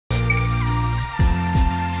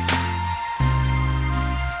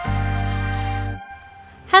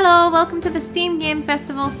Hello, welcome to the Steam Game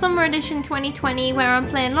Festival Summer Edition 2020 where I'm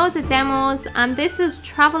playing loads of demos, and this is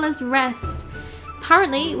Traveller's Rest.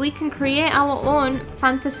 Apparently we can create our own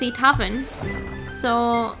fantasy tavern.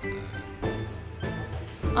 So...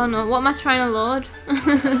 oh no, what am I trying to load?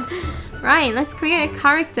 Right, let's create a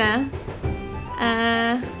character.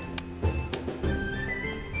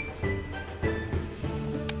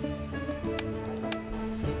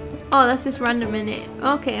 Oh, that's just random in it.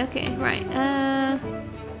 Okay, right.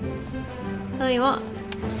 Tell you what.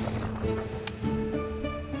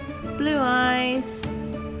 Blue eyes.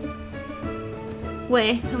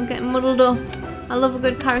 Wait, I'm getting muddled up. I love a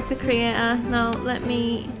good character creator. Now let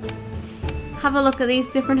me have a look at these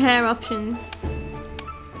different hair options.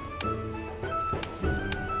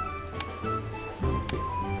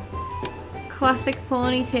 Classic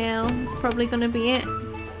ponytail is probably gonna be it.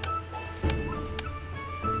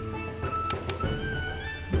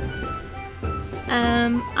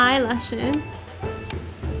 Eyelashes.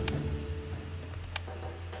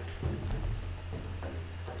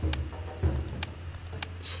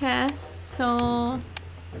 Chest. So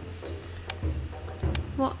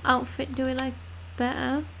what outfit do we like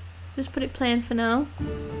better? Just put it plain for now.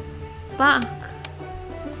 Back.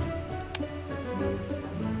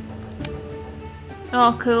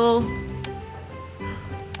 Oh, cool.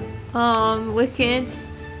 Oh, wicked.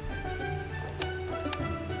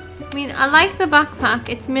 I mean, I like the backpack,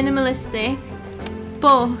 it's minimalistic,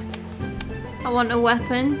 but I want a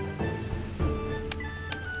weapon.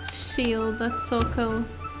 Shield, that's so cool.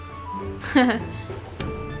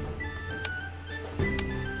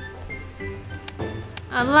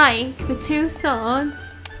 I like the two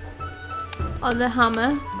swords, or the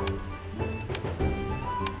hammer.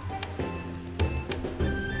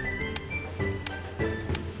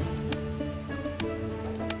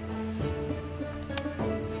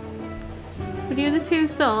 We'll do the two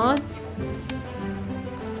swords.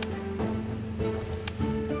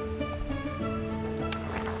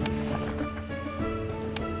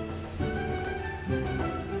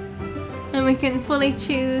 And we can fully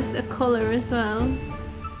choose a colour as well.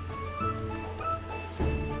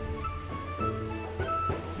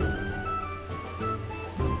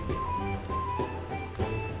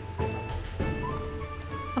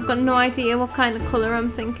 I've got no idea what kind of colour I'm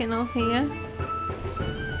thinking of here.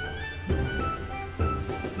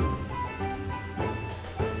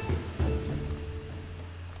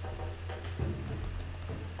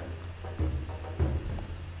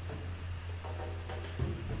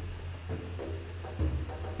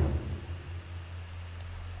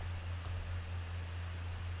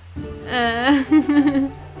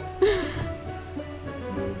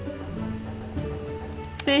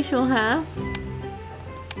 Facial hair.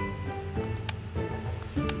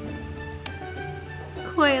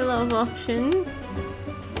 Quite a lot of options.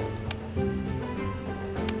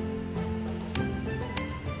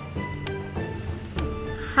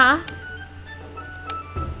 Hat.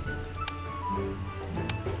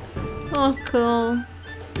 Oh, cool.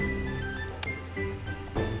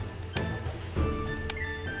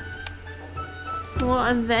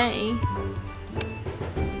 What are they?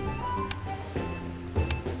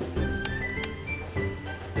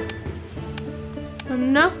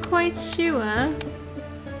 I'm not quite sure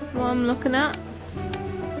what I'm looking at.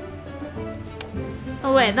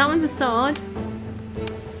 Oh wait, that one's a sword.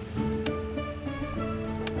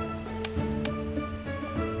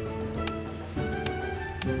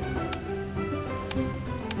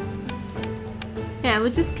 Yeah,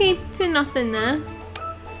 we'll just keep to nothing there.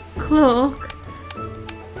 Cloak.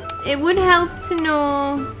 It would help to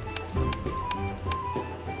know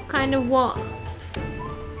kind of what,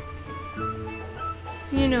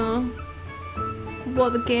 you know,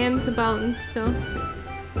 what the game's about and stuff.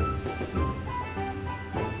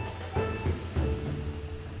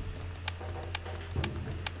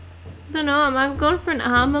 I don't know, I'm going for an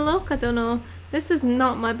armor look, I don't know. This is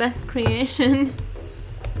not my best creation.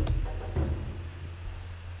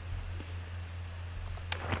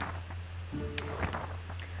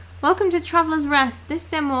 Welcome to Traveller's Rest. This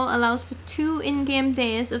demo allows for 2 in-game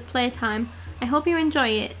days of playtime. I hope you enjoy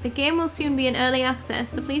it. The game will soon be in early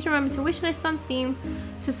access, so please remember to wishlist on Steam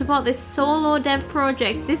to support this solo dev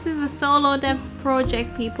project. This is a solo dev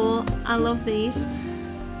project, people. I love these.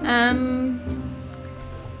 I'm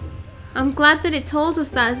glad that it told us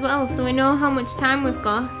that as well, so we know how much time we've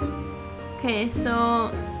got. Okay,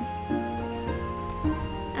 so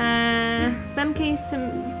them keys to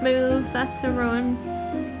move, that to run.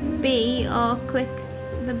 B, or click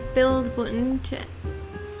the build button to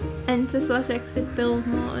enter/exit build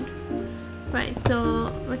mode. Right,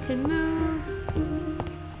 so we can move.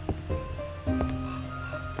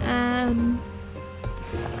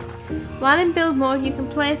 While in build mode, you can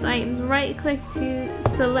place items. Right click to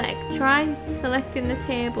select. Try selecting the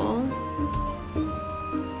table.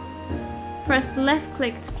 Press left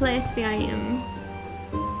click to place the item.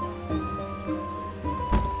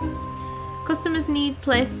 Customers need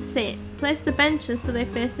place to sit. Place the benches so they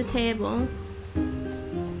face the table.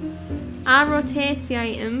 R rotates the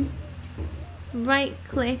item. Right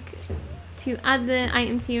click to add the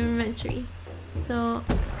item to your inventory. So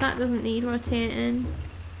that doesn't need rotating.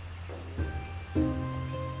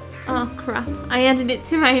 Oh crap, I added it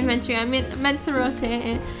to my inventory. I meant to rotate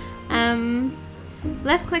it.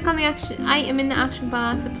 Left click on the item in the action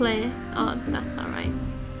bar to place. Oh, that's alright.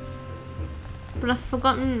 But I've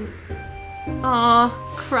forgotten. Oh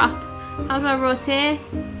crap. How do I rotate?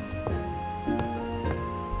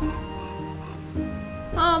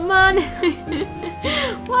 Oh man.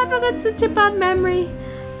 Why have I got such a bad memory?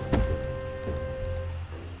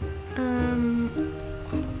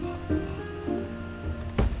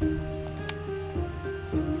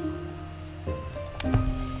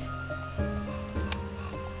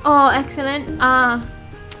 Oh, excellent.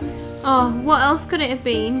 Oh, what else could it have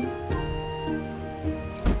been?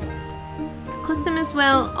 Customers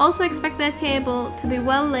will also expect their table to be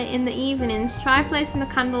well lit in the evenings. Try placing the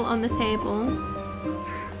candle on the table.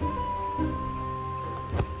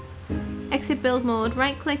 Exit build mode.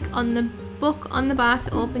 Right click on the book on the bar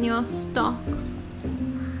to open your stock.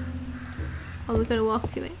 Oh, we've got to walk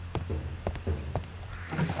to it.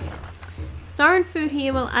 Storing food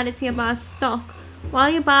here will add it to your bar's stock.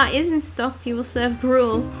 While your bar isn't stocked, you will serve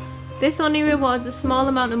Brew. This only rewards a small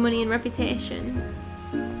amount of money and reputation.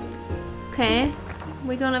 Okay,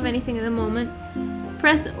 we don't have anything at the moment.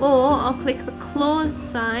 Press O or click the closed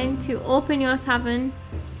sign to open your tavern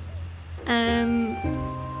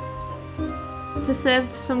to serve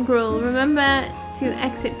some gruel. Remember to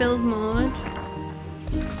exit build mode.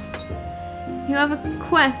 You have a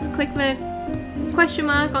quest. Click the question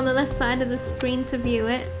mark on the left side of the screen to view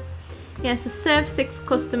it. Yeah, so serve 6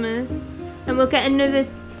 customers and we'll get another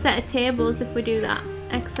set of tables if we do that.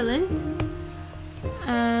 Excellent.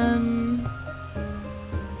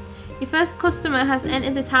 Your first customer has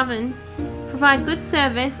entered the tavern. Provide good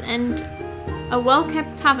service and a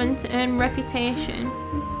well-kept tavern to earn reputation.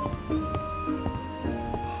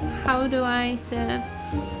 How do I serve?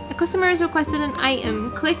 A customer has requested an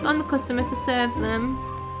item. Click on the customer to serve them.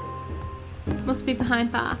 Must be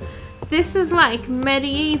behind bar. This is like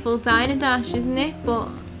medieval Diner Dash, isn't it? But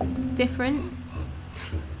different.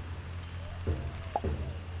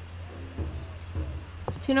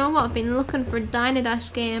 Do you know what? I've been looking for a Diner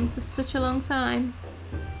Dash game for such a long time.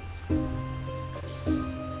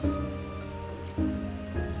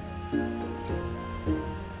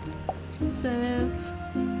 Serve.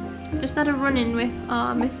 Just had a run-in with... Oh,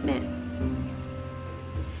 I missed it.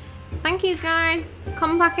 Thank you guys.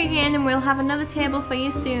 Come back again and we'll have another table for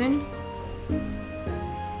you soon.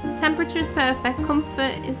 Temperature is perfect.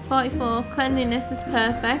 Comfort is 44. Cleanliness is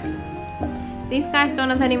perfect. These guys don't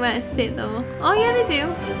have anywhere to sit though. Oh yeah, they do.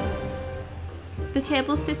 The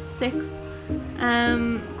table sits 6.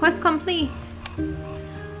 Quest complete.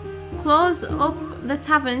 Close up the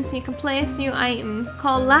tavern so you can place new items.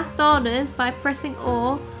 Call last orders by pressing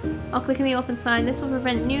O or clicking the open sign. This will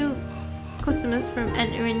prevent new customers from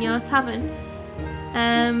entering your tavern.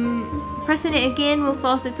 Pressing it again will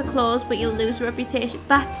force it to close, but you'll lose reputation.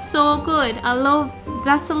 That's so good. I love.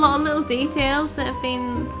 That's a lot of little details that have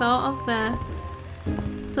been thought of there.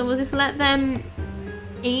 So we'll just let them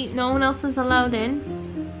eat. No one else is allowed in.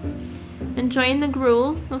 Enjoying the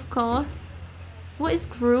gruel, of course. What is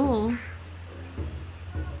gruel?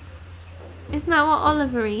 Isn't that what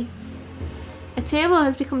Oliver eats? A table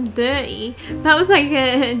has become dirty. That was like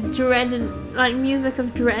a dread, like music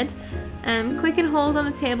of dread. Click and hold on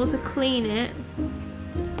the table to clean it.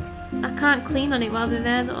 I can't clean on it while they're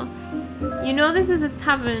there though. You know this is a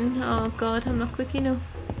tavern. Oh god, I'm not quick enough.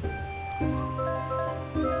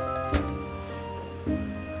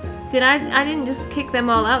 I didn't just kick them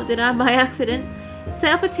all out, did I, by accident?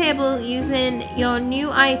 Set up a table using your new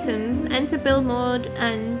items. Enter build mode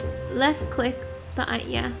and left click that.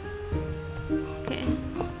 Yeah. Okay.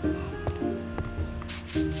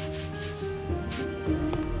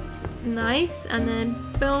 Nice, and then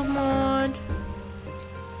build mode.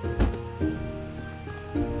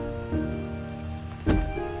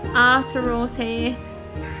 R to rotate.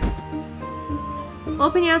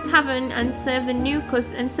 Open your tavern and serve new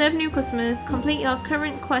customers. Complete your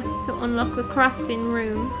current quest to unlock the crafting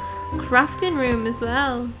room. Crafting room as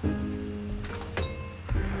well.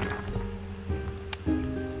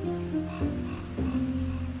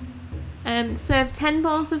 Serve 10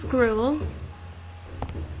 bowls of gruel.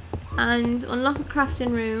 And unlock a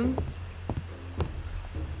crafting room.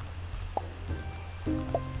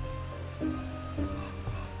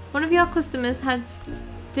 One of your customers has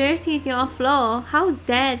dirtied your floor. How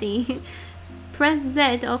dare they? Press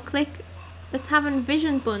Z or click the tavern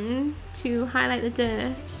vision button to highlight the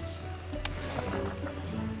dirt.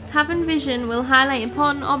 Tavern vision will highlight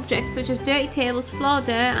important objects such as dirty tables, floor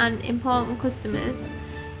dirt, and important customers.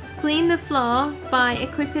 Clean the floor by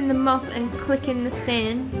equipping the mop and clicking the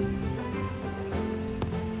stain.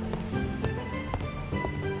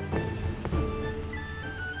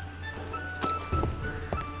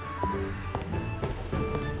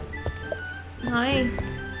 Nice.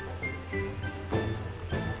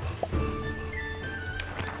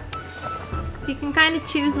 So you can kind of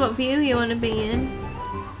choose what view you want to be in.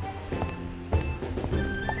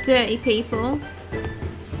 Dirty people.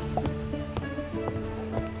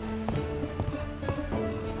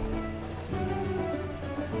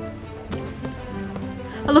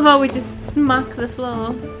 I love how we just smack the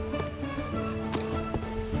floor.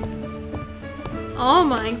 Oh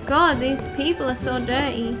my god, these people are so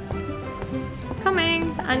dirty.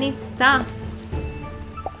 Coming! I need staff.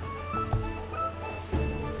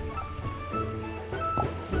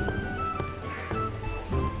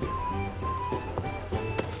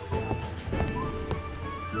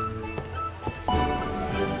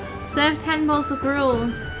 Serve 10 bowls of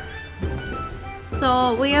gruel.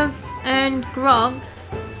 So we have earned grog,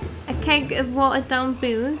 a keg of watered down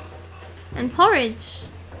booze, and porridge.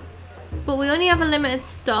 But we only have a limited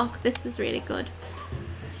stock. This is really good.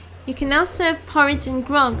 You can now serve porridge and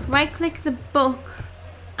grog. Right click the book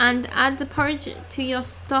and add the porridge to your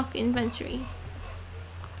stock inventory.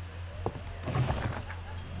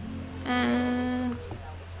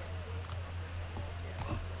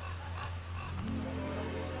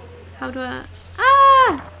 How do I...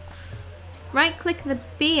 Ah! Right click the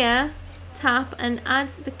beer tap and add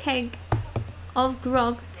the keg of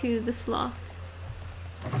grog to the slot.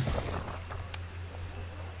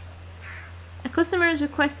 A customer has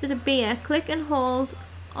requested a beer. Click and hold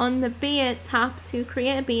on the beer tap to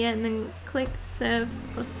create a beer and then click to serve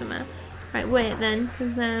the customer. Right, wait then,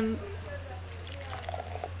 because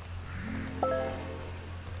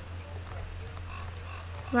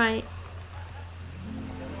right.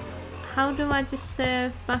 How do I just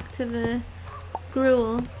serve back to the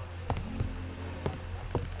gruel?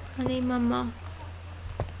 I need my mop.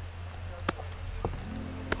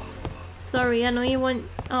 Sorry, I know you want...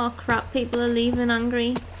 Oh crap, people are leaving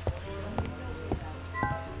angry.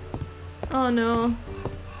 Oh no.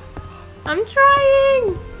 I'm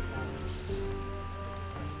trying!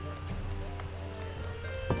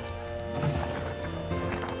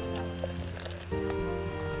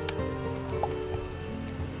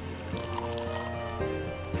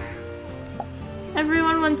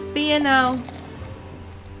 Everyone wants beer now.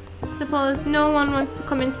 Suppose no one wants to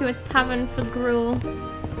come into a tavern for gruel.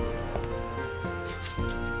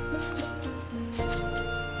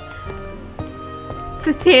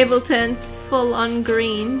 The table turns full on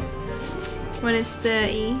green when it's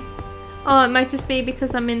dirty. Oh, it might just be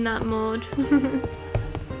because I'm in that mode.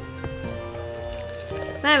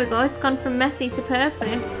 There we go, it's gone from messy to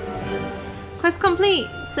perfect. Quest complete.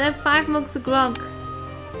 Serve 5 mugs of grog.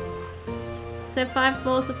 Serve 5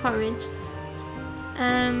 bowls of porridge.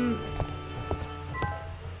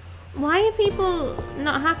 Why are people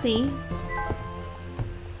not happy?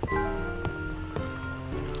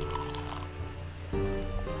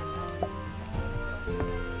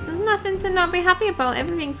 There's nothing to not be happy about.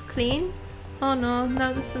 Everything's clean. Oh no,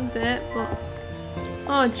 now there's some dirt, but...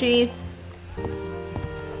 Oh jeez.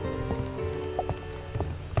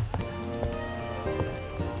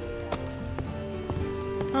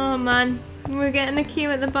 Oh man, we're getting a queue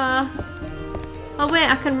at the bar. Oh wait,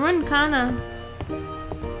 I can run, can't I?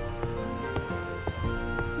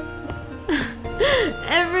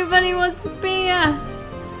 Everybody wants beer!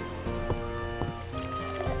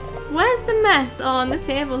 Where's the mess? Oh, on the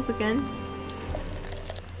tables again.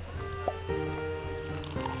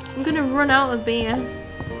 I'm gonna run out of beer.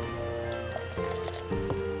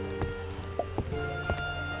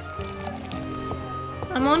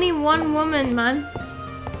 I'm only one woman, man.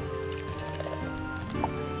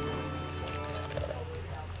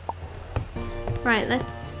 Right,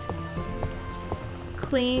 let's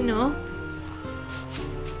clean up.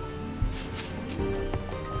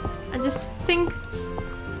 I just think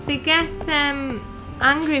they get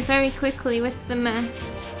angry very quickly with the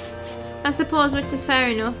mess. I suppose, which is fair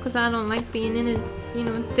enough, because I don't like being in a, you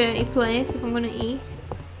know, dirty place if I'm gonna eat.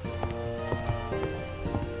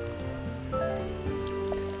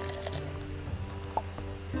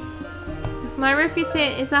 My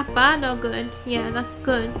reputation, is that bad or good? Yeah, that's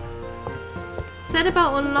good. Said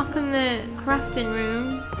about unlocking the crafting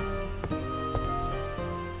room.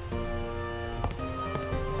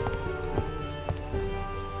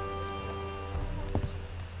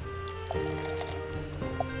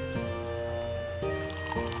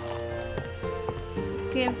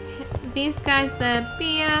 Give these guys their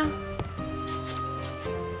beer.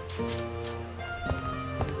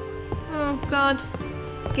 Oh god.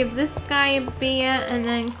 Give this guy a beer and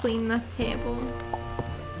then clean that table.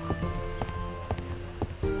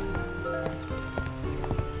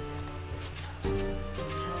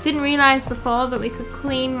 Didn't realise before that we could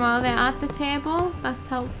clean while they're at the table. That's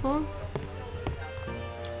helpful.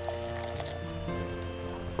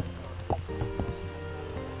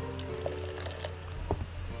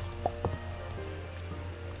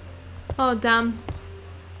 Oh damn.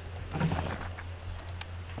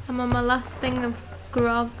 I'm on my last thing of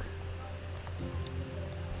grog.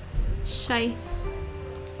 Shite.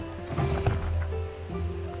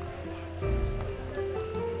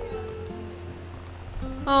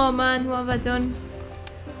 Oh man, what have I done?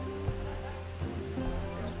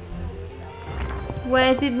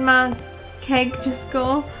 Where did my keg just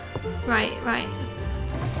go? Right, right.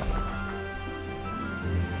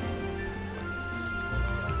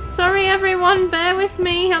 Sorry everyone, bear with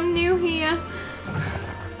me, I'm new here.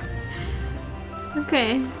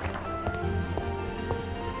 Okay.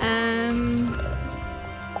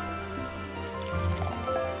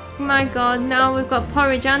 My god, now we've got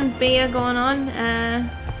porridge and beer going on.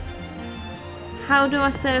 How do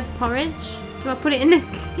I serve porridge? Do I put it in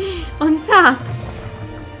on tap?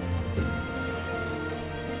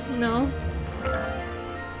 No.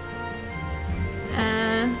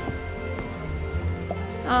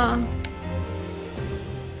 Oh.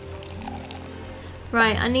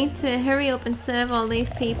 Right, I need to hurry up and serve all these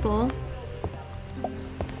people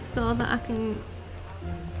so that I can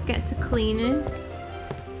get to cleaning.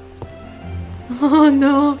 Oh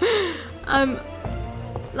no, I've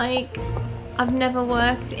never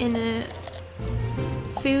worked in a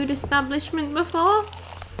food establishment before.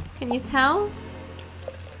 Can you tell?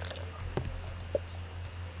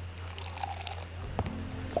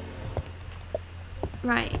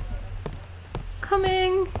 Right,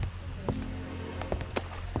 coming.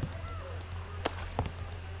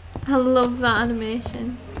 I love that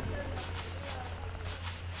animation.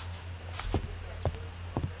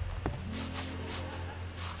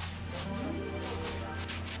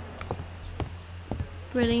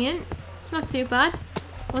 Brilliant. It's not too bad.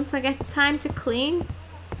 Once I get time to clean.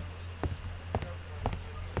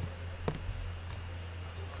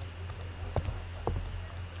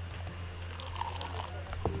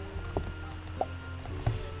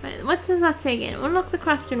 Right, what does that say again? Unlock the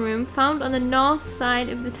crafting room found on the north side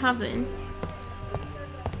of the tavern.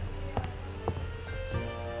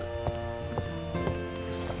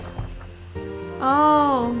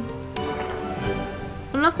 Oh.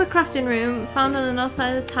 Unlock the crafting room found on the north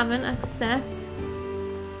side of the tavern. Accept.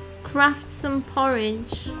 Craft some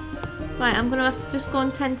porridge. Right, I'm gonna have to just go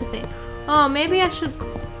and tend to things. Oh, maybe I should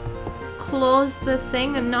close the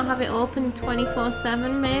thing and not have it open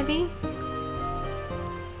 24/7, maybe?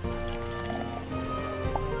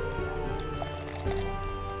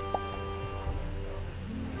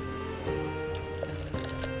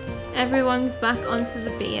 Everyone's back onto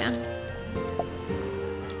the beer.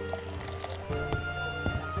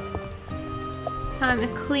 Time to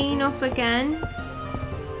clean up again.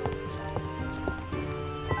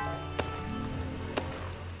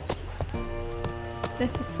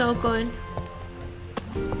 This is so good.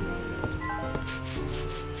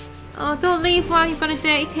 Oh, don't leave while you've got a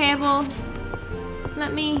dirty table.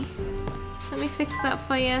 Let me fix that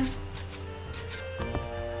for you.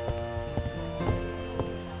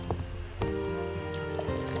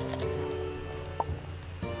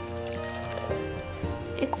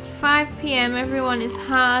 It's 5 PM, everyone is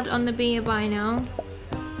hard on the beer by now.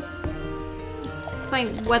 It's like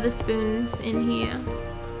Weatherspoons in here.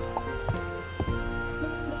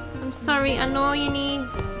 I'm sorry, I know you need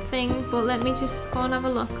thing, but let me just go and have a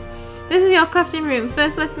look. This is your crafting room.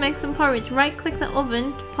 First let's make some porridge. Right click the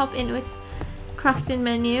oven to pop into its crafting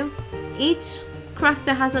menu. Each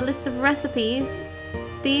crafter has a list of recipes.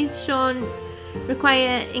 These shown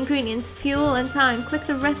require ingredients, fuel and time. Click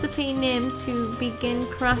the recipe name to begin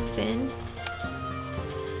crafting.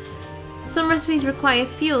 Some recipes require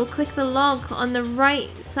fuel. Click the log on the right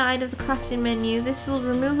side of the crafting menu. This will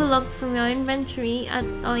remove a log from your inventory.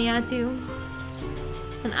 Oh yeah, I do.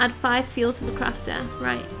 And add 5 fuel to the crafter.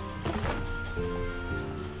 Right.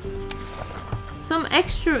 Some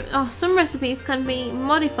Some recipes can be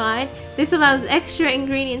modified. This allows extra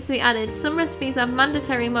ingredients to be added. Some recipes have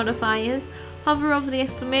mandatory modifiers. Hover over the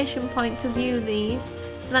exclamation point to view these.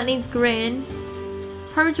 So that needs grain.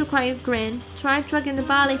 Porridge requires grain. Try dragging the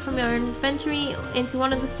barley from your inventory into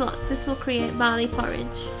one of the slots. This will create barley porridge.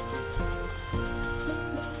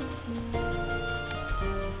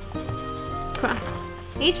 Craft.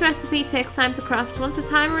 Each recipe takes time to craft. Once the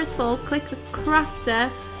timer is full, click the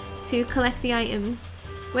crafter to collect the items.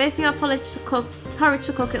 Wait for your porridge to cook.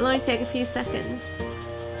 It'll only take a few seconds.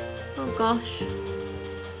 Oh gosh.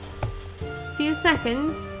 A few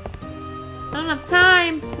seconds? I don't have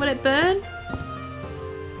time. Will it burn?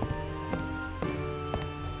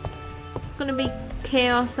 It's gonna be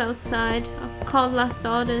chaos outside. I've called last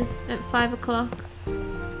orders at 5 o'clock.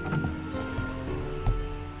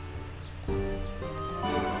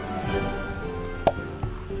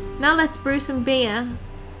 Now let's brew some beer.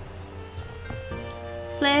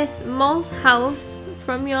 Place malt house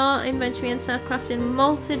from your inventory and start crafting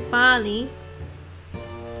malted barley.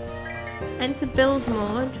 Enter build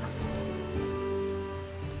mode.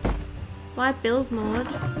 Why build mode?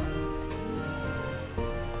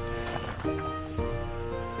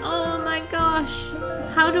 Oh my gosh!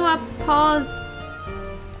 How do I pause?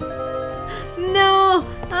 No!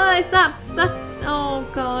 Oh, is that's oh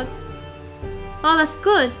god. Oh, that's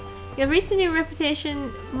good. You've reached a new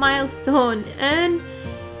reputation milestone.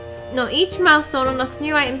 Each milestone unlocks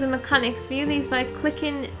new items and mechanics. View these by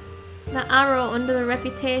clicking the arrow under the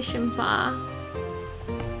reputation bar.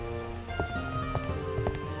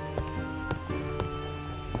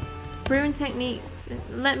 Brewing techniques.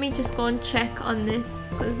 Let me just go and check on this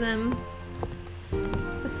because I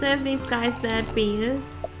serve these guys their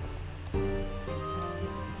beers.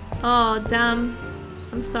 Oh damn.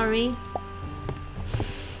 I'm sorry.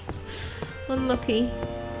 Unlucky.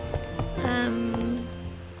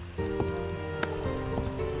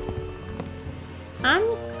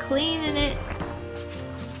 I'm cleaning it.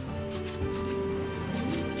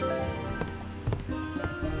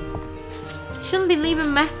 You shouldn't be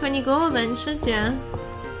leaving mess when you go then, should ya?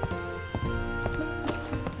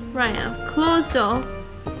 Right, I've closed up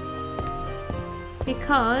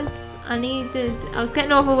because I was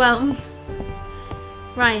getting overwhelmed.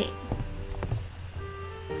 Right.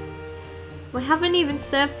 We haven't even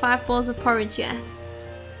served 5 bowls of porridge yet.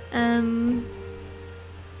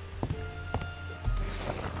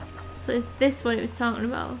 So is this what it was talking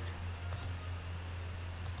about?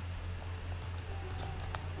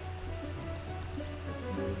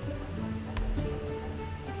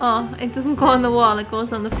 Oh, it doesn't go on the wall, it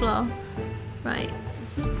goes on the floor. Right.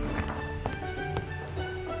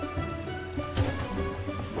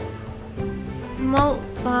 Malt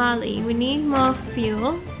barley. We need more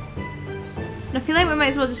fuel. And I feel like we might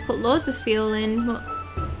as well just put loads of fuel in. But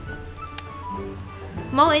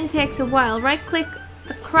malting takes a while. Right click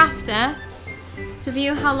the crafter to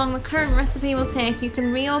view how long the current recipe will take. You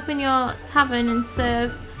can reopen your tavern and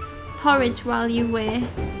serve porridge while you wait.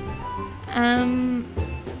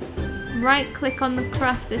 Right click on the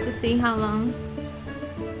crafter to see how long.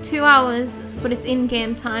 2 hours, but it's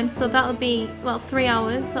in-game time, so that'll be, well, 3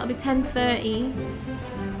 hours, so that'll be 10:30.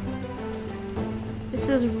 This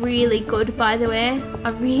is really good, by the way. I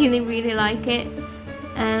really, really like it.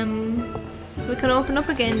 So we can open up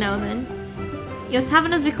again now then. Your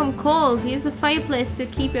tavern has become cold. Use the fireplace to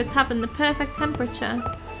keep your tavern the perfect temperature.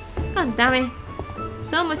 God damn it.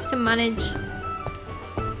 So much to manage.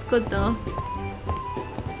 It's good though.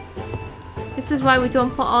 This is why we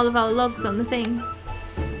don't put all of our logs on the thing.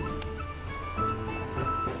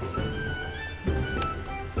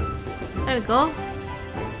 There we go.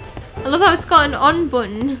 I love how it's got an on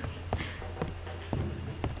button.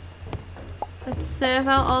 Let's serve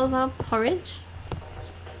out all of our porridge.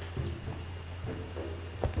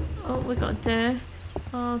 Oh, we got dirt.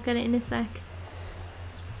 Oh, I'll get it in a sec.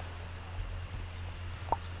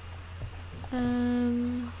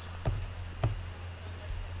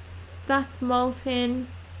 That's malting.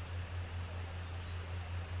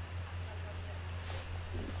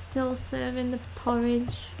 Still serving the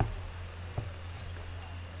porridge.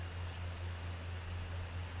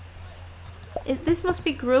 This must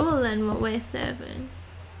be gruel then, what we're serving.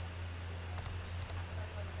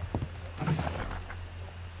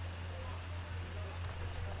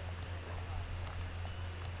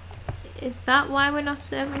 Is that why we're not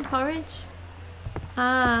serving porridge?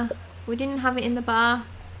 Ah, we didn't have it in the bar.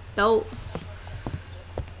 No.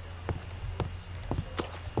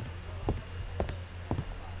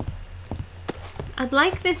 I'd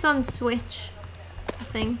like this on Switch, I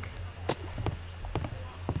think.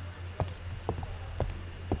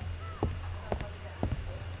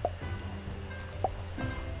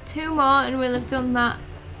 2 more and we'll have done that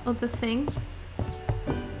other thing.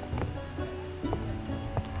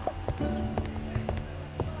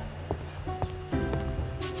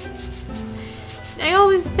 I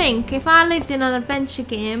always think if I lived in an adventure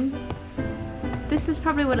game, this is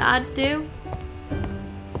probably what I'd do.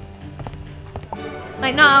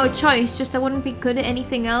 Like, not our choice, just I wouldn't be good at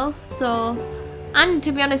anything else, so... And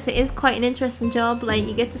to be honest, it is quite an interesting job, like,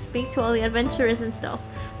 you get to speak to all the adventurers and stuff.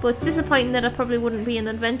 But it's disappointing that I probably wouldn't be an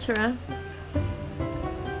adventurer.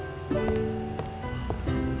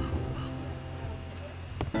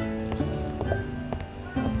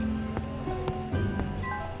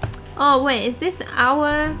 Oh wait, is this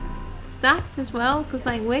our stats as well? Because,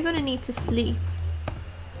 like, we're gonna need to sleep.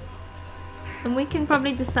 And we can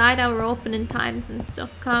probably decide our opening times and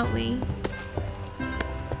stuff, can't we?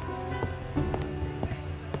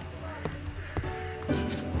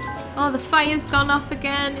 Oh, the fire's gone off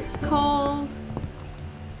again. It's cold.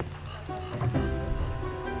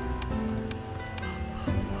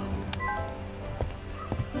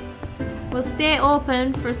 We'll stay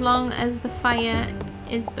open for as long as the fire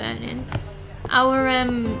is burning. Our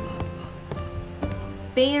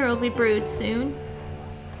beer will be brewed soon.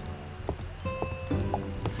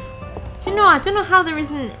 Do you know, I don't know how there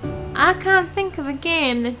isn't... I can't think of a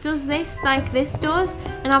game that does this like this does,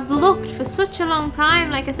 and I've looked for such a long time.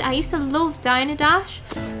 Like I said, I used to love Diner Dash,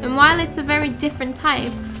 and while it's a very different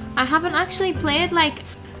type, I haven't actually played like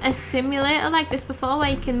a simulator like this before where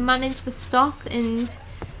you can manage the stock and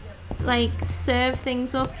like serve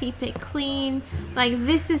things up, keep it clean. Like,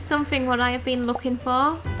 this is something what I have been looking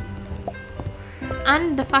for.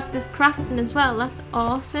 And the fact there's crafting as well, that's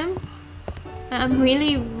awesome. I'm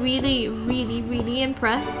really, really, really, really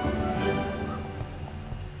impressed.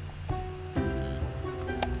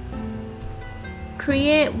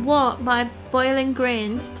 Create what by boiling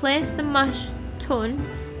grains. Place the mashed tun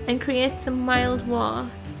and create some mild wort.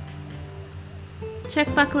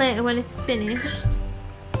 Check back later when it's finished.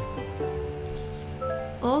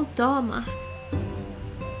 Old doormat.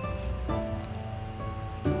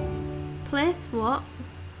 Place what?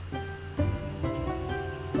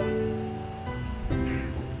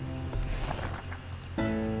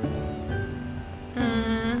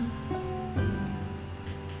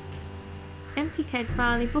 Empty keg,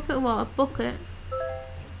 barley, bucket of water, bucket.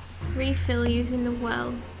 Refill using the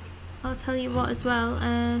well. I'll tell you what as well,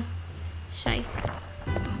 shite.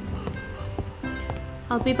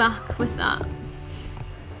 I'll be back with that.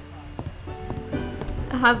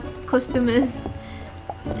 I have customers.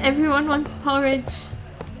 Everyone wants porridge.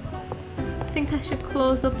 I think I should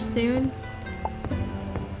close up soon.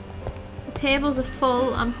 The tables are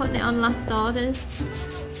full, I'm putting it on last orders.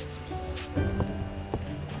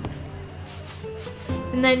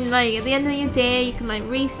 And then, like, at the end of your day, you can, like,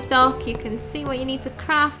 restock, you can see what you need to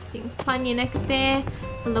craft, you can plan your next day.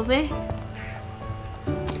 I love it.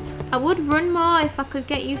 I would run more if I could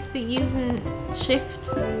get used to using shift.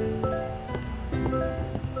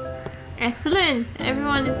 Excellent!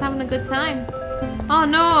 Everyone is having a good time. Oh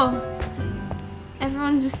no!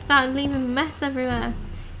 Everyone just started leaving mess everywhere.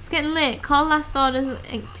 It's getting late. Call last orders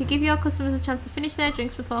to give your customers a chance to finish their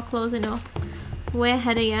drinks before closing up. Way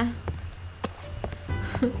ahead of you.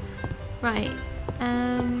 Right.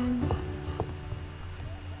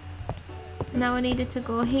 Now I needed to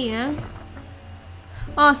go here.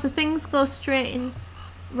 Oh, so things go straight in.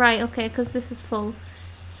 Right, okay, because this is full.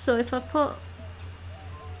 So if I put...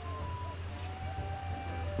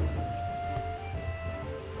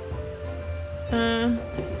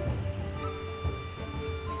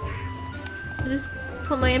 I'll just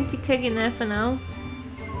put my empty keg in there for now.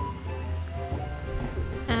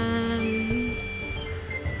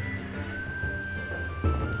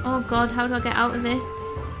 Oh god, how do I get out of this?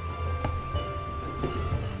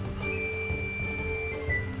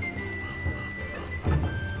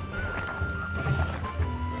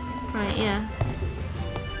 Right, yeah.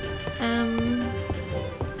 I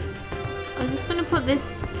was just gonna put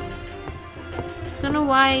this... Don't know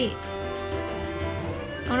why...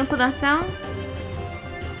 I wanna put that down.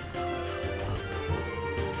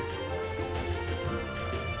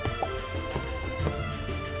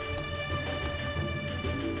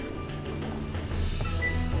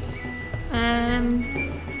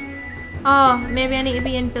 Oh, maybe I need to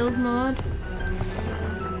be in build mode.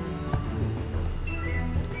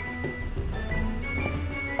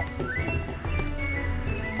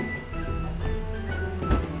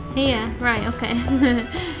 Here, right, okay.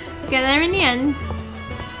 Get there in the end.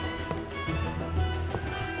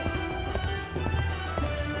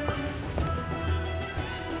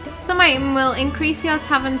 Some item will increase your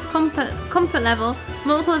tavern's comfort level.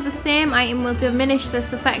 Multiple of the same item will diminish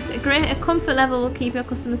this effect. A greater comfort level will keep your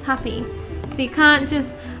customers happy. So you can't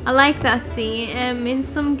just... I like that, see. In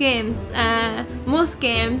some games, most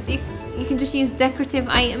games, you can just use decorative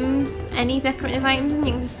items, any decorative items, and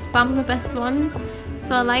you can just spam the best ones.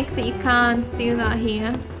 So I like that you can't do that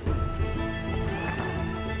here.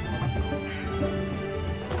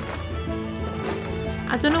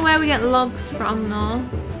 I don't know where we get logs from though.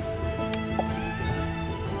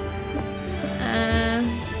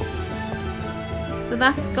 So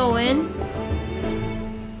that's going.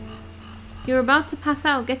 You're about to pass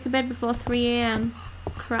out. Get to bed before 3 AM.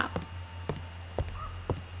 Crap.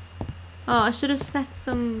 Oh, I should have set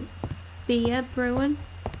some beer brewing.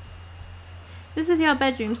 This is your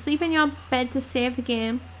bedroom. Sleep in your bed to save the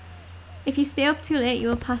game. If you stay up too late, you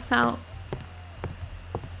will pass out.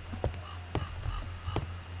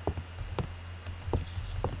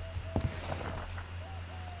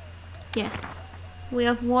 Yes. We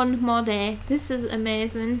have one more day. This is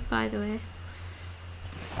amazing, by the way.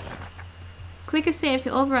 Click a save to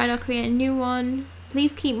override or create a new one.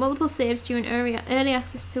 Please keep multiple saves during early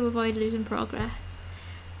access to avoid losing progress.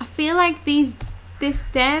 I feel like this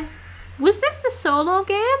dev... Was this the solo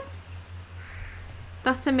game?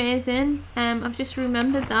 That's amazing. I've just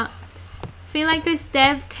remembered that. I feel like this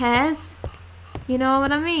dev cares. You know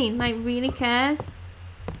what I mean? Like, really cares.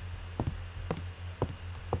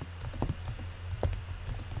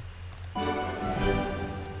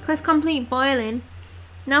 Press complete boiling.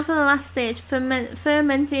 Now for the last stage,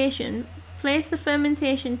 fermentation. Place the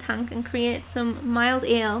fermentation tank and create some mild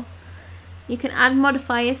ale. You can add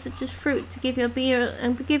modifiers such as fruit to give your beer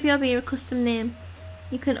a custom name.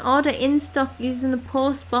 You can order in stock using the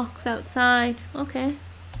post box outside. Okay.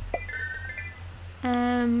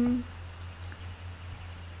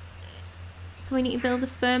 So we need to build a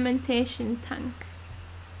fermentation tank.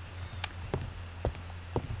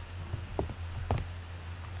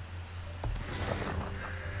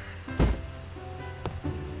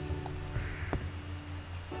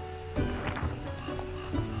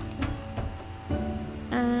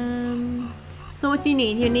 So what do you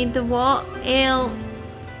need? You need the ale,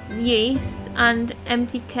 yeast, and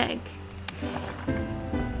empty keg.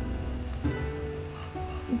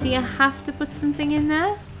 Do you have to put something in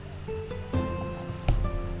there?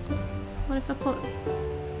 What if I put...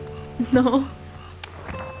 No.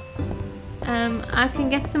 I can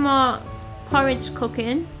get some more porridge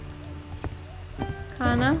cooking.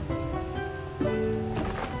 Can I?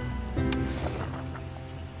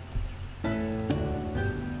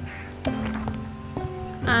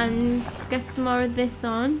 And get some more of this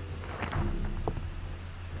on.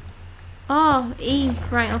 Oh, E.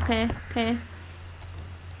 Right, okay, okay.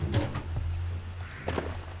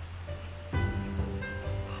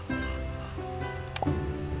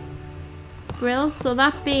 Brill. So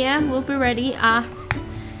that beer will be ready at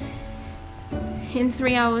in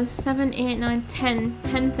 3 hours. 7, 8, 9, 10,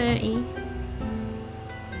 10:30.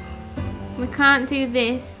 We can't do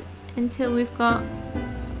this until we've got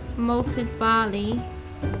malted barley.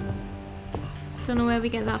 Don't know where we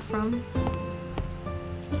get that from.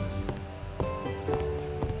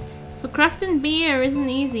 So crafting beer isn't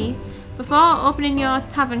easy. Before opening your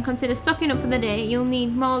tavern, consider stocking up for the day. You'll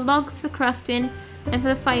need more logs for crafting and for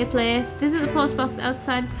the fireplace. Visit the post box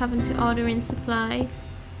outside the tavern to order in supplies.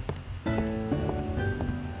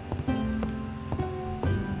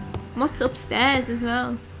 What's upstairs as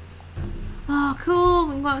well? Oh, cool.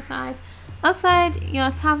 We can go outside. Outside your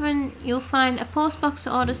tavern, you'll find a post box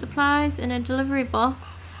to order supplies and a delivery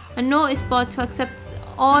box, a notice board to accept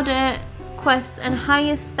order quests and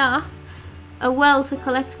hire staff, a well to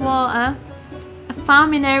collect water, a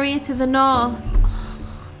farming area to the north. Oh,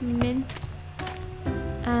 mint.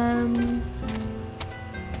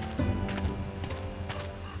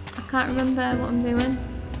 I can't remember what I'm doing.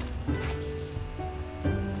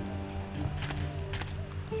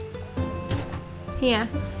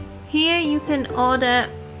 Here you can order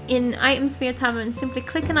in items for your tavern. Simply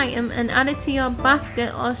click an item and add it to your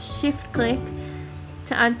basket or shift click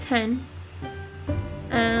to add 10.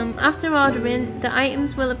 After ordering, the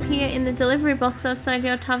items will appear in the delivery box outside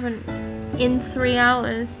your tavern in 3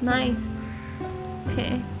 hours. Nice.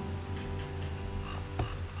 Okay.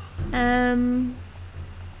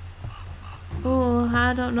 Oh,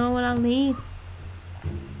 I don't know what I'll need.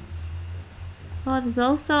 Oh, there's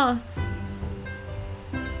all sorts.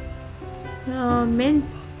 Oh, mint.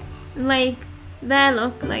 Like, there,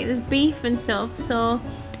 look, like there's beef and stuff, so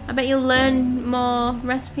I bet you'll learn more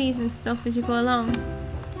recipes and stuff as you go along.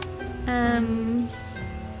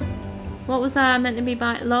 What was that meant to be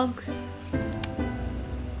by logs?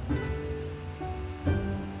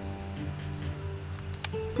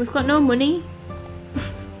 We've got no money.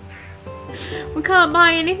 We can't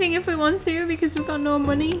buy anything if we want to because we've got no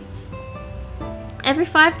money. Every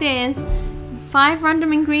 5 days, 5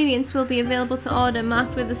 random ingredients will be available to order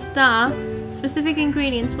marked with a star. Specific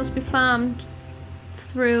ingredients must be farmed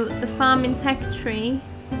through the farming tech tree.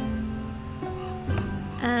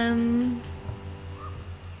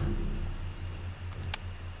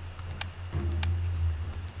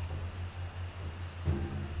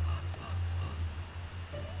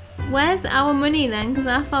 Where's our money then? Because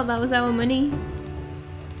I thought that was our money.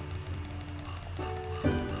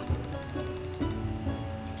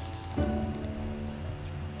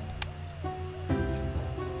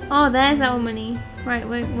 Oh, there's our money. Right,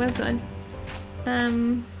 we're good.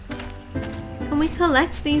 Can we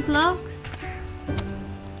collect these logs?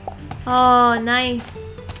 Oh, nice.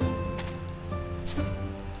 Can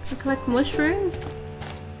we collect mushrooms?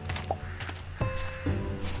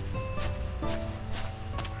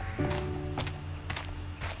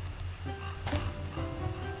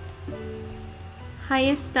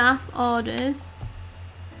 Hire staff orders.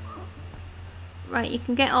 Right, you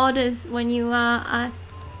can get orders when you are at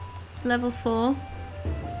level 4.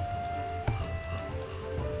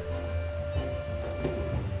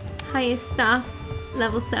 Hire staff,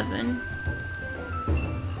 level 7.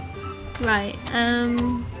 Right,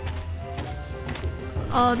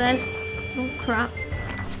 oh, there's... oh, crap.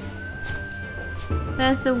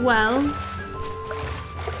 There's the well.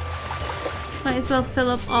 Might as well fill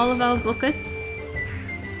up all of our buckets.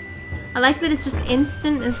 I like that it's just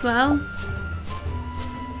instant as well.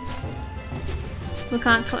 We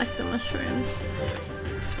can't collect the mushrooms.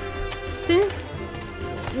 Since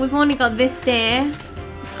we've only got this day,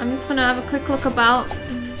 I'm just gonna have a quick look about.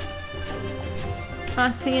 If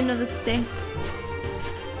I see another stick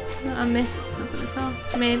that I missed up at the top,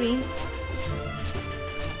 maybe.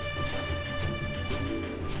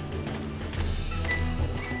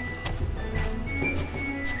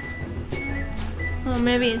 Or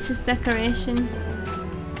maybe it's just decoration.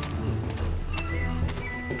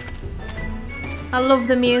 I love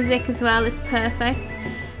the music as well, it's perfect.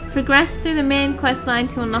 Progress through the main quest line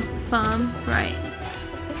to unlock the farm. Right.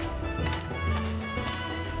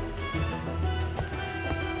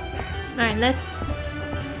 Alright, let's...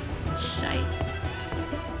 shite.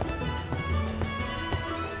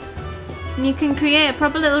 And you can create a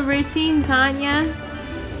proper little routine, can't ya?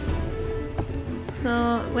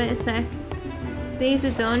 So, wait a sec. These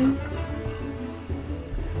are done.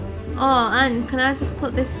 Oh, and can I just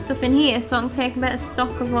put this stuff in here so I can take better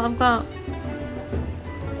stock of what I've got?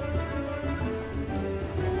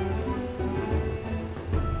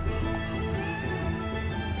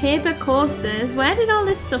 Paper coasters. Where did all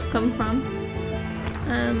this stuff come from?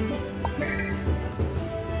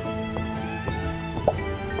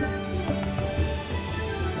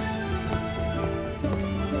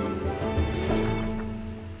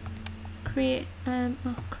 Create,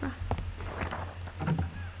 oh crap.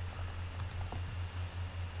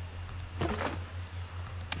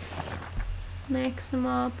 Make some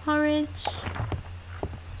more porridge.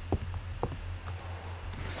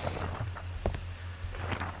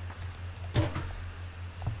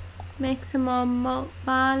 Make some more malt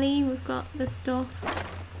barley. We've got the stuff.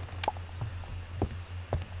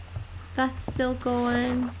 That's still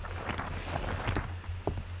going.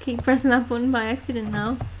 Keep pressing that button by accident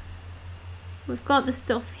now. We've got the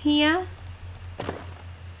stuff here.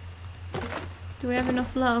 Do we have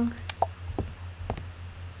enough logs?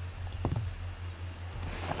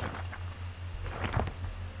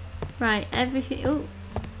 Right, everything. Oh,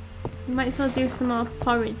 we might as well do some more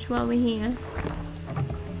porridge while we're here.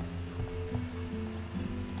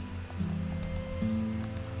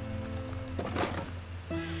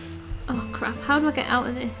 Oh crap! How do I get out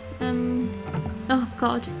of this? Oh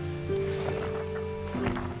god.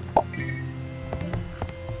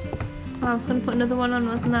 Oh, I was gonna put another one on,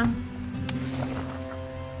 wasn't I?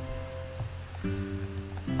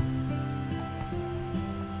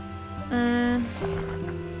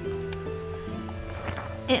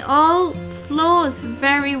 It all flows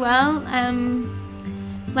very well.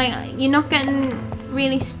 Like you're not getting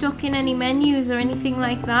really stuck in any menus or anything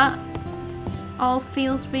like that. It just all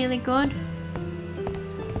feels really good.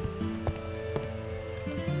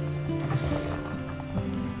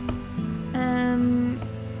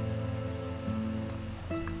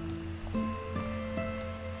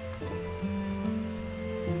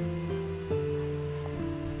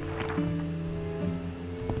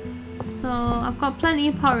 So I've got plenty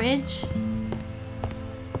of porridge.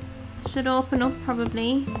 I should open up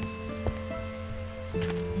probably.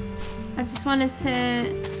 I just wanted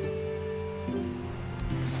to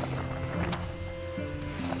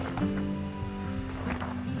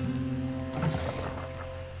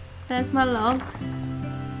There's my logs.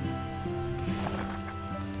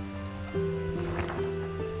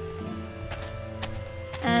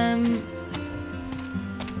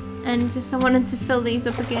 And just I wanted to fill these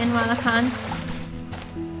up again while I can.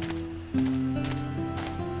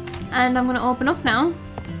 And I'm gonna open up now.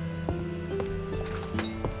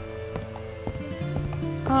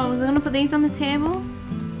 Oh, was I gonna put these on the table?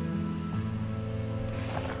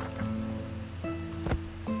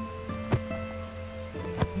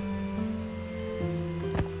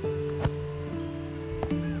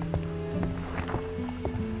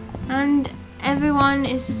 And everyone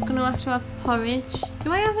is just gonna have porridge.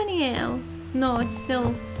 Do I have any ale? No, it's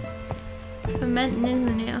still fermenting,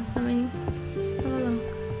 isn't it, or something? Let's have a look.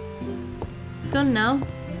 It's done now.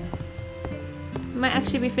 It might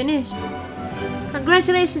actually be finished.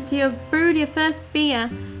 Congratulations, you have brewed your first beer.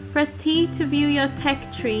 Press T to view your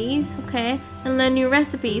tech trees, okay, and learn new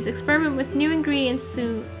recipes. Experiment with new ingredients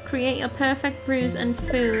to create your perfect brews and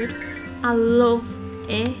food. I love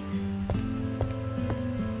it.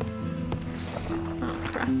 Oh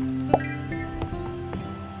crap.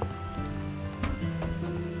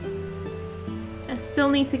 I still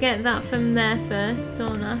need to get that from there first,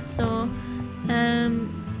 don't I? So,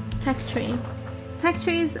 tech tree. Tech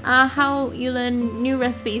trees are how you learn new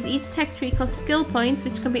recipes. Each tech tree costs skill points,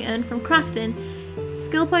 which can be earned from crafting.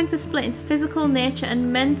 Skill points are split into physical, nature,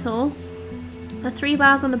 and mental. The 3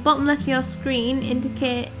 bars on the bottom left of your screen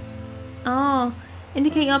indicate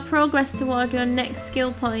your progress toward your next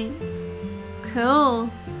skill point.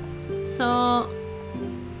 Cool. So,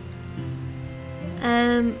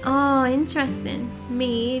 oh, interesting.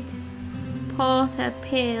 Mead, porter,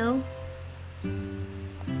 pale.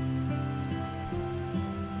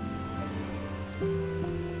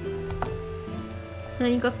 And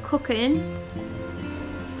then you've got cooking,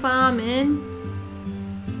 farming,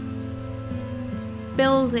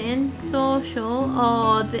 building, social.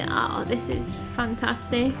 Oh, this is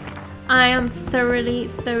fantastic. I am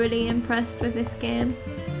thoroughly impressed with this game.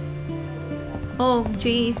 Oh,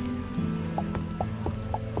 jeez.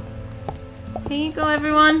 Here you go,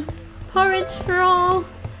 everyone. Porridge for all.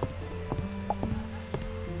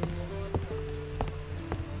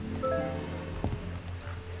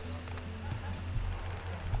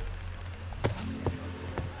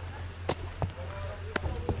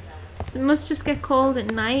 It must just get cold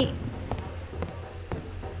at night.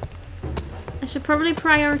 I should probably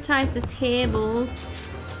prioritize the tables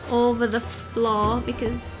over the floor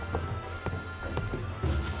because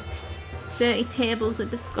dirty tables are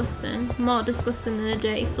disgusting. More disgusting than a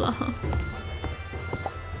dirty floor.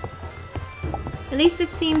 At least it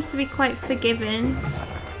seems to be quite forgiving.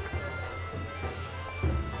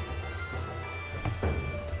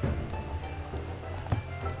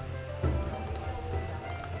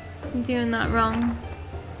 I'm doing that wrong.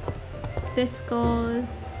 This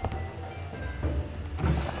goes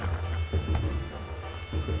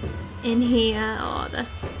in here. Oh,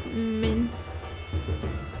 that's mint.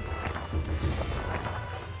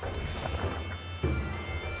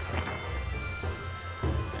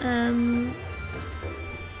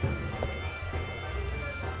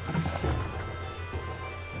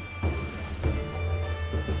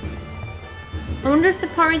 I wonder if the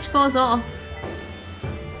porridge goes off.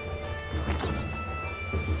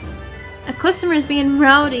 A customer is being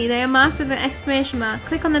rowdy. They are marked with an exclamation mark.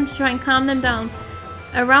 Click on them to try and calm them down.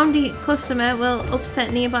 A rowdy customer will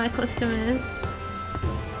upset nearby customers.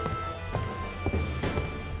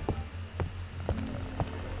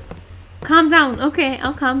 Calm down. Okay,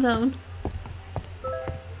 I'll calm down.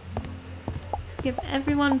 Just give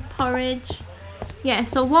everyone porridge. Yeah,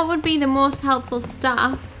 so what would be the most helpful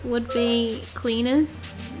staff would be cleaners.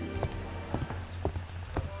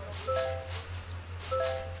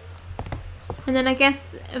 And then I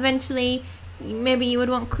guess eventually maybe you would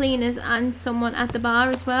want cleaners and someone at the bar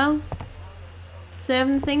as well,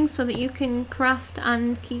 serving things so that you can craft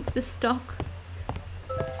and keep the stock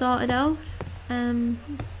sorted out.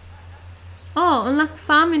 Oh, unlock a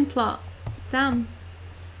farming plot. Damn.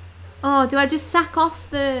 Oh, do I just sack off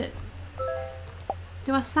the...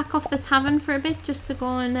 Do I sack off the tavern for a bit just to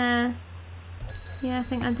go and... Yeah, I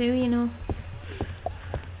think I do, you know.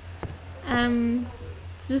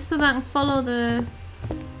 So just so that I can follow the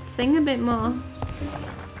thing a bit more.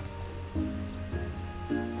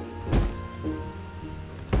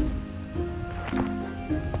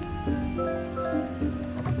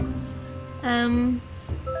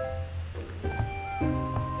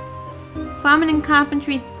 Farming and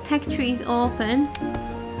carpentry tech trees open.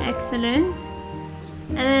 Excellent.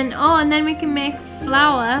 And then, oh, and then we can make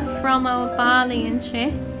flour from our barley and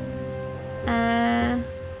shit.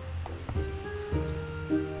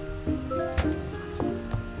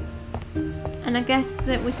 And I guess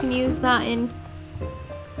that we can use that in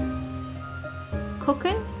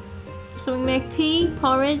cooking. So we can make tea,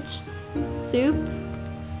 porridge, soup.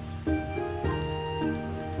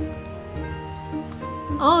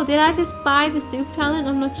 Oh, did I just buy the soup talent?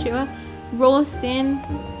 I'm not sure. Roasting,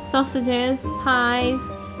 sausages, pies,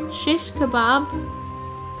 shish kebab,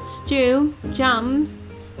 stew, jams,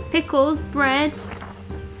 pickles, bread.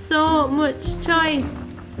 So much choice.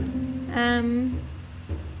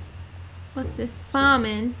 What's this?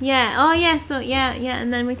 Farming. Yeah. Oh yeah. So yeah.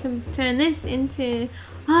 And then we can turn this into.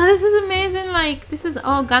 Oh, this is amazing. Like, this is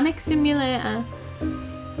organic simulator.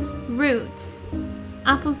 Roots,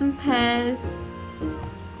 apples and pears.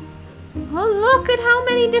 Oh, look at how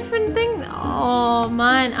many different things. Oh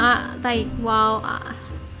man, like, wow,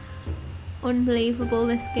 unbelievable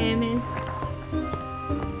this game is.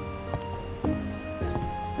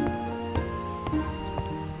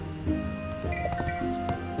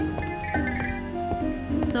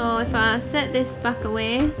 So if I set this back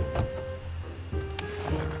away,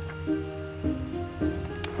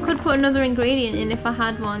 could put another ingredient in if I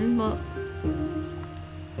had one, but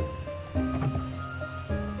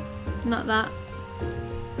not that.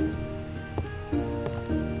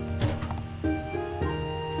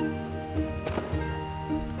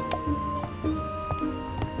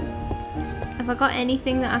 Have I got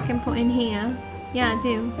anything that I can put in here? Yeah, I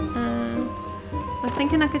do. I was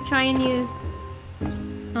thinking I could try and use...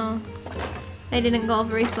 Oh, they didn't go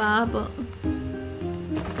very far, but...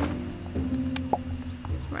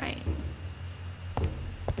 Right.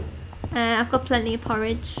 I've got plenty of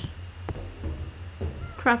porridge.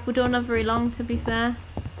 Crap, we don't have very long, to be fair.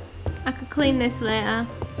 I could clean this later.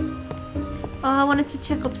 Oh, I wanted to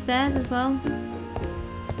check upstairs as well.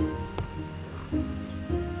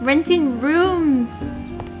 Renting rooms!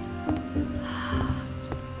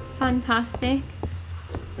 Fantastic.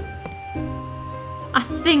 I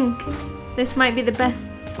think this might be the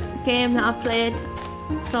best game that I've played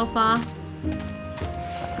so far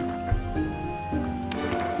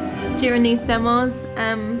during these demos.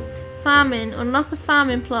 Farming, unlock the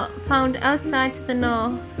farming plot found outside to the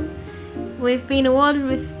north. We've been awarded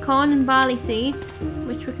with corn and barley seeds,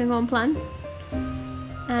 which we can go and plant.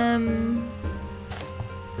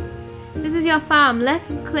 This is your farm.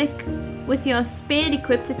 Left click with your spade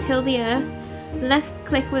equipped to till the earth. Left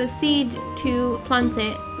click with a seed to plant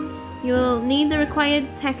it. You'll need the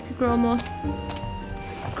required tech to grow most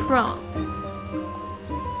crops.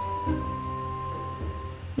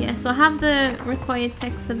 Yeah, so I have the required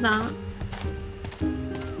tech for that.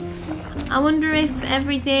 I wonder if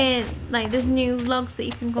every day, like, there's new logs that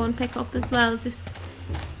you can go and pick up as well, just to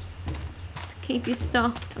keep you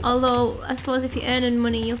stocked. Although, I suppose if you're earning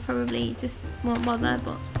money, you'll probably just won't bother,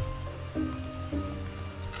 but...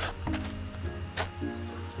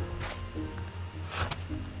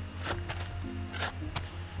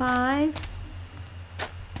 Five.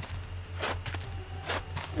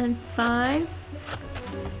 And 5.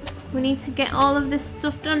 We need to get all of this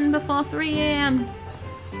stuff done before 3 AM.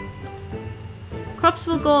 Crops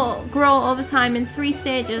will grow over time in 3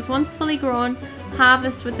 stages. Once fully grown,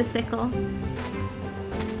 harvest with the sickle.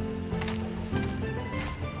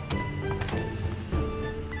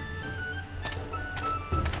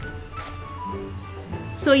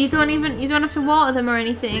 So you don't have to water them or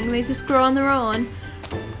anything. They just grow on their own.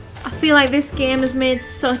 I feel like this game has made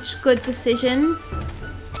such good decisions.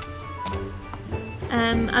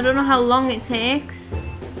 I don't know how long it takes.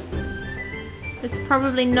 It's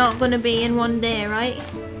probably not going to be in one day, right?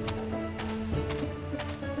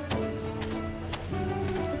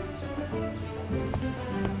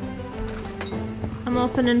 I'm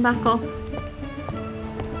opening back up.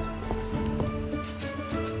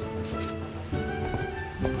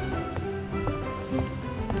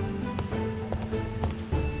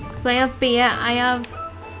 So I have beer, I have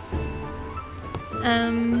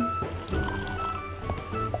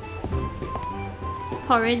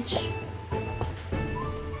porridge.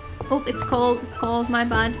 Oh, it's cold, my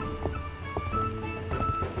bad.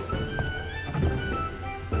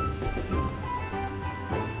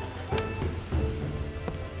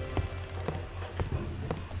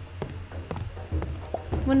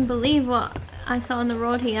 Wouldn't believe what I saw on the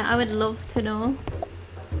road here. I would love to know.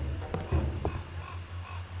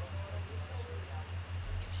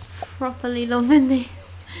 Properly loving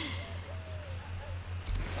this.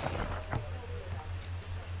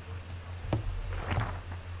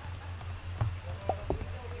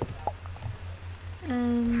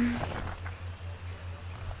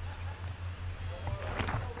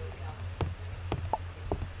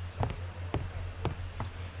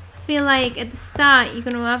 I feel like at the start you're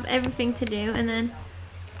going to have everything to do, and then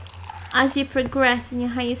as you progress and you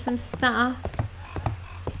hire some staff,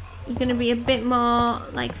 you're going to be a bit more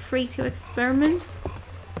like free to experiment.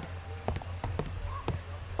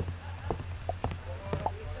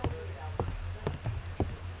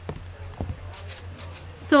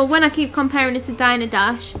 So when I keep comparing it to Diner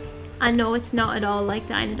Dash, I know it's not at all like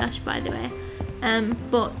Diner Dash, by the way,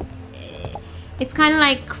 but it's kind of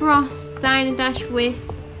like cross Diner Dash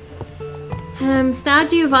with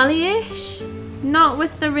Stardew Valley-ish. Not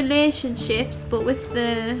with the relationships, but with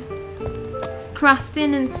the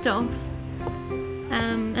crafting and stuff.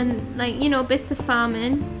 And like, you know, bits of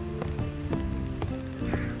farming.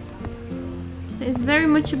 It's very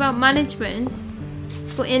much about management,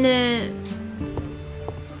 but in a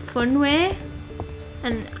fun way.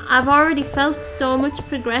 And I've already felt so much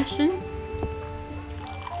progression.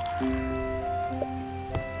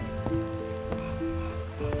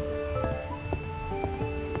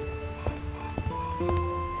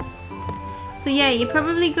 So yeah, you're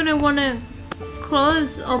probably going to want to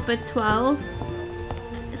close up at 12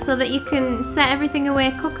 so that you can set everything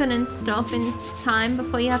away cooking and stuff in time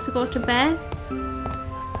before you have to go to bed.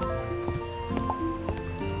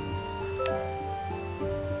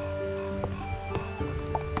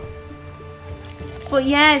 But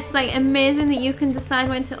yeah, it's like amazing that you can decide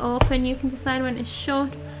when to open, you can decide when to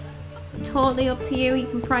shut. Totally up to you. You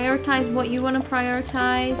can prioritize what you want to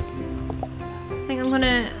prioritize. I think I'm going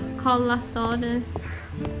to call last orders.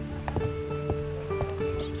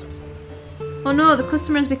 Oh no, the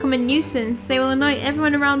customer has become a nuisance. They will annoy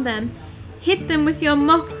everyone around them. Hit them with your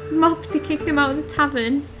mop to kick them out of the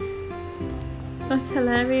tavern. That's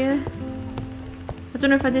hilarious. I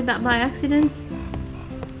don't know if I did that by accident.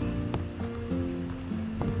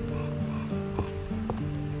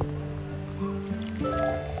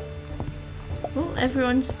 Oh,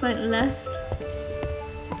 everyone just like left.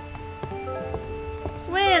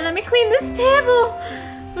 Wait, let me clean this table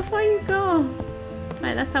before you go.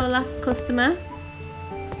 Right, that's our last customer.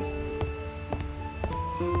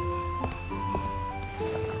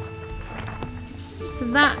 So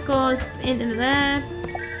that goes into there.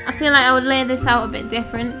 I feel like I would lay this out a bit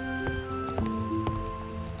different.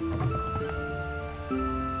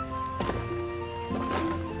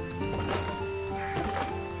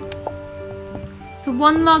 So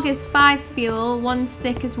 1 log is 5 fuel, 1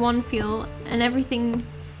 stick is 1 fuel, and everything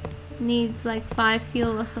needs like 5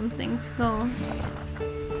 fuel or something to go.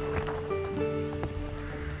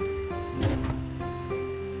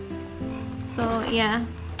 So yeah,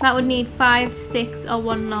 that would need 5 sticks or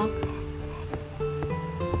 1 log.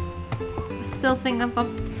 I still think I've got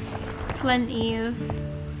plenty of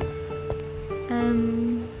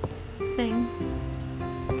thing.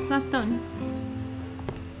 Is that done?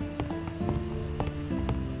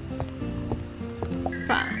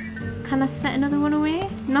 But can I set another one away?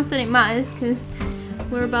 Not that it matters because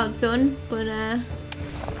we're about done, but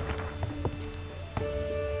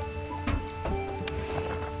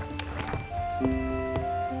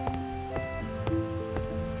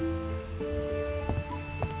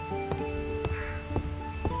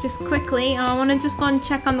just quickly, I want to just go and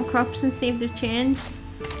check on the crops and see if they've changed.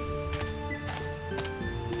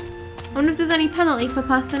 I wonder if there's any penalty for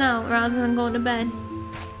passing out rather than going to bed.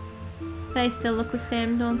 They still look the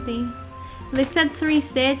same, don't they? They said 3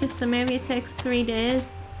 stages, so maybe it takes 3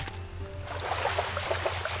 days.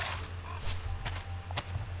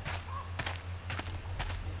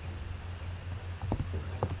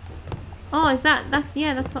 Oh, is that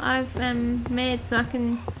yeah, that's what I've made, so I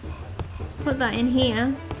can put that in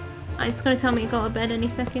here. It's gonna tell me to go to bed any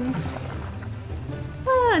second.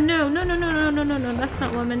 Ah, no, that's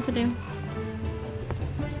not what I meant to do.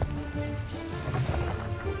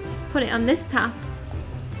 Put it on this tap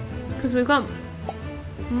because we've got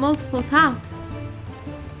multiple taps.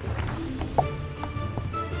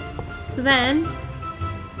 So then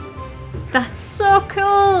that's so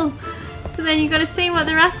cool. So then you got to see what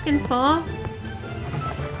they're asking for.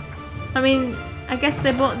 I mean, I guess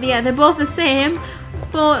they're both the same,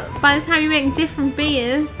 but by the time you make different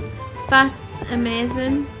beers, that's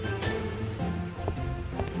amazing.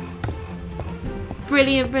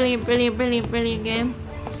 Brilliant game.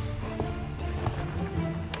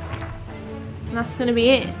 And that's gonna be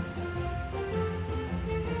it.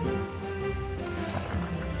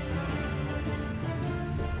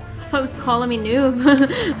 I thought it was calling me noob.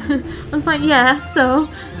 I was like, yeah, so.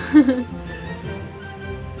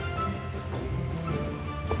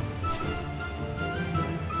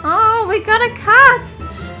 Oh, we got a cat!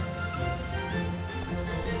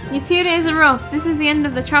 Your 2 days are up. This is the end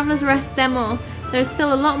of the Traveler's Rest demo. There's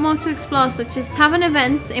still a lot more to explore, such as tavern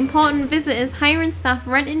events, important visitors, hiring staff,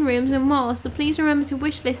 renting rooms and more, so please remember to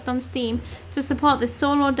wishlist on Steam to support this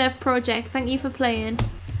solo dev project. Thank you for playing.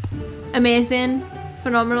 Amazing.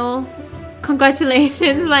 Phenomenal.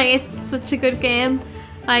 Congratulations, like it's such a good game.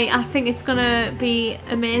 Like I think it's gonna be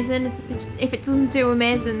amazing. If it doesn't do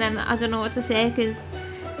amazing, then I don't know what to say, because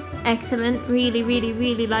excellent. Really, really,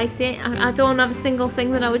 really liked it. I don't have a single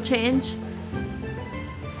thing that I would change.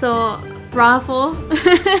 So bravo.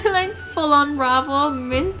 Like full on bravo,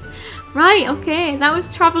 mint. Right, okay, that was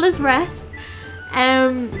Traveller's Rest.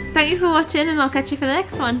 Thank you for watching, and I'll catch you for the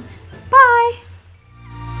next one. Bye.